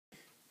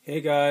Hey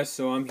guys,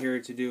 so I'm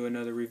here to do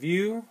another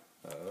review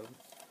of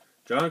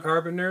John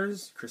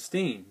Carpenter's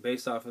Christine,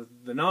 based off of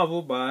the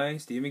novel by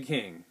Stephen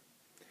King.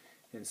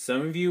 And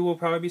some of you will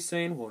probably be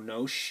saying, well,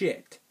 no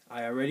shit.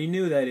 I already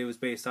knew that it was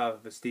based off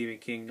of a Stephen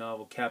King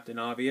novel, Captain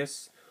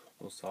Obvious.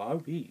 Well,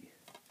 sorry.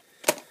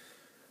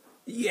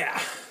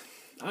 Yeah,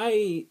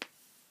 I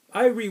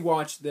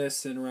rewatched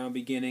this in around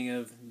beginning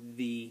of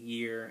the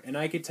year, and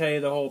I could tell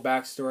you the whole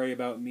backstory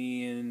about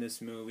me in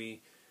this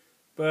movie,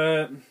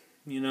 but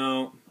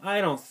I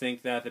don't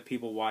think that the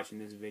people watching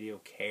this video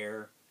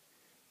care.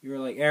 You're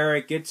like,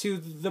 Eric, get to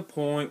the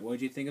point.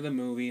 What'd you think of the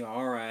movie?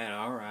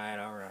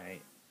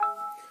 Alright.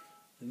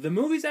 The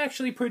movie's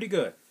actually pretty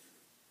good.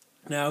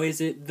 Now, is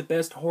it the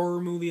best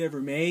horror movie ever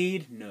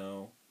made?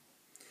 No.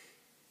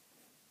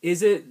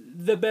 Is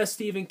it the best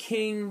Stephen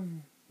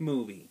King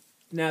movie?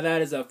 Now,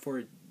 that is up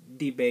for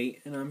debate,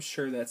 and I'm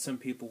sure that some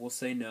people will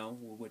say no,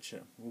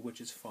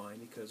 which is fine,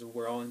 because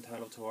we're all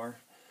entitled to our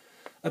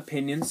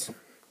opinions.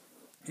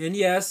 And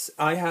yes,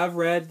 I have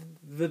read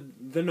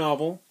the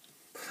novel.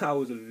 That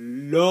was a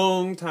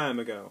long time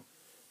ago.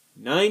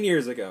 9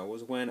 years ago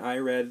was when I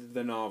read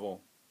the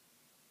novel.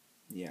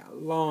 Yeah, a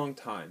long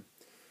time.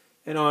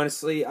 And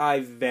honestly,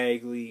 I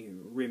vaguely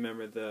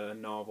remember the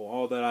novel.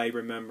 All that I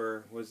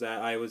remember was that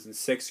I was in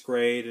 6th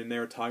grade and they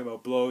were talking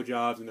about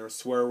blowjobs and there were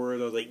swear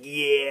words. I was like,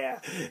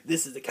 yeah,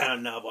 this is the kind of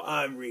novel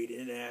I'm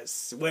reading. It has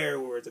swear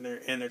words and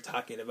they're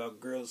talking about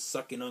girls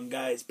sucking on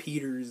guys'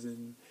 peters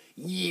and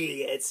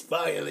yeah, it's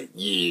violent,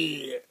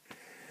 yeah.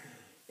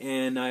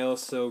 And I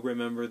also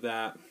remember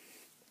that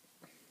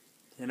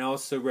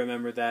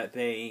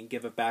they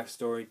give a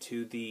backstory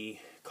to the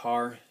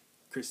car,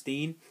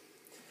 Christine.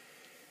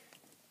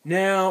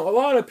 Now, a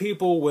lot of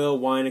people will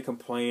whine and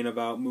complain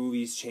about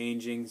movies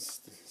changing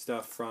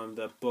stuff from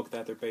the book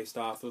that they're based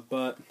off of,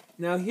 but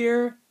now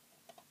here,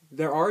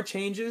 there are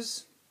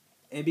changes,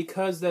 and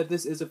because that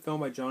this is a film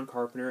by John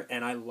Carpenter,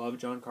 and I love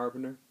John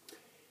Carpenter,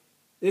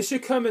 this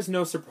should come as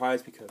no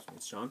surprise because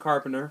it's John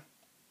Carpenter.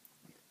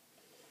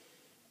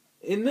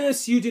 In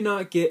this, you do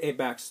not get a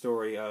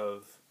backstory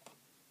of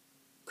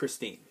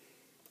Christine.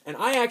 And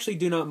I actually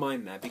do not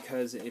mind that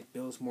because it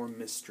builds more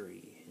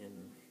mystery.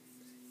 And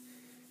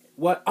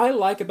what I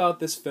like about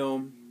this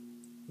film,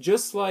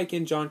 just like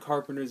in John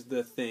Carpenter's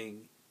The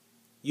Thing,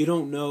 you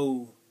don't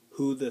know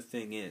who the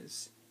thing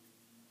is.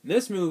 In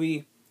this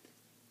movie,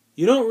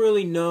 you don't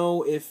really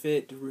know if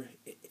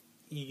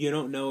you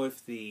don't know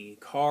if the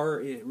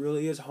car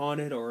really is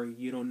haunted, or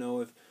you don't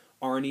know if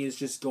Arnie is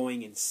just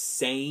going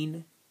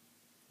insane.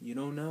 You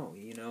don't know.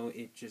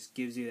 It just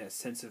gives you that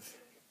sense of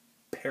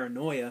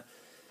paranoia.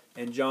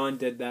 And John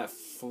did that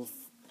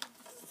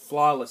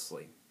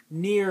flawlessly.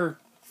 Near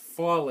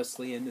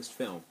flawlessly in this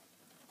film.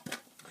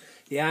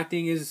 The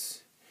acting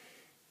is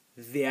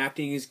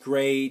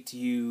great.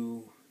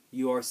 You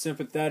are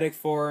sympathetic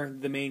for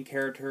the main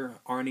character,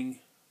 Arnie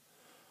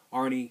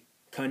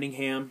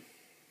Cunningham.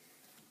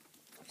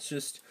 It's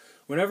just,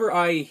 whenever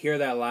I hear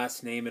that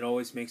last name, it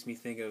always makes me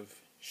think of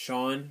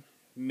Sean.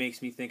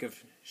 Makes me think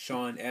of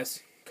Sean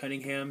S.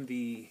 Cunningham,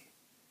 the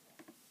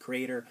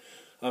creator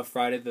of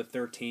Friday the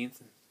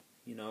 13th.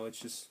 It's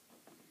just,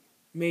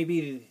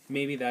 maybe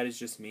that is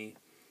just me.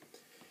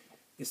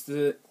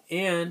 The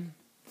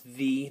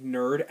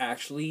nerd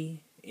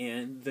actually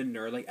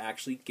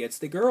gets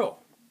the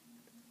girl.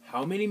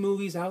 How many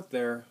movies out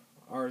there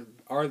are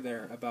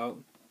there about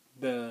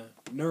the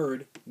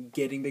nerd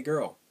getting the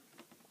girl?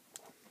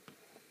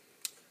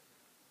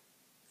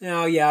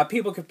 Now, yeah,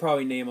 people could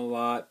probably name a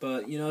lot,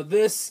 but,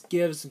 this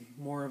gives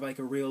more of, a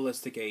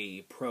realistic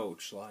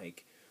approach.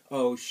 Like,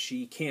 oh,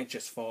 she can't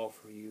just fall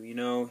for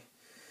you,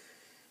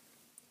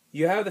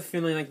 You have the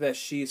feeling that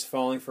she's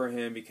falling for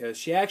him because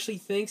she actually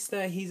thinks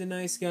that he's a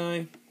nice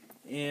guy,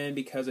 and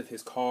because of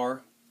his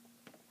car.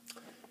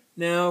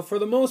 Now, for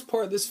the most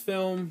part, this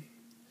film,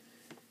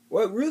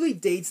 what really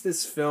dates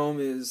this film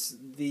is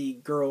the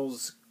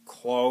girl's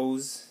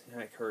clothes,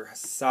 like her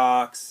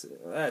socks.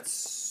 That's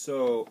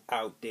so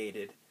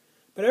outdated.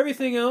 But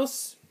everything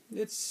else,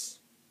 it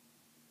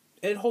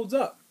holds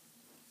up.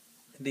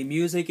 The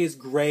music is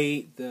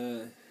great.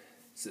 The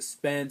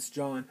suspense,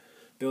 John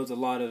builds a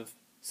lot of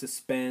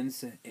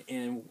suspense,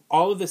 and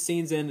all of the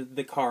scenes in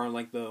the car,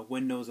 the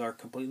windows are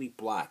completely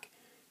black.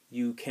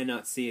 You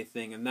cannot see a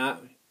thing, and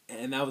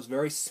that was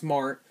very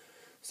smart.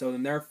 So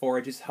then, therefore,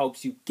 it just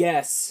helps you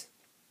guess.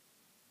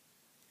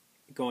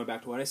 Going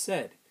back to what I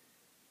said,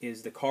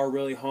 is the car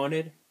really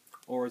haunted,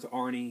 or is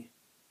Arnie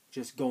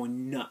just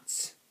going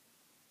nuts?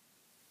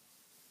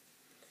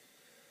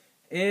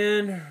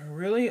 And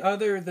really,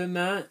 other than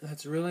that,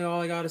 that's really all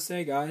I gotta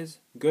say, guys.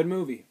 Good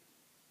movie.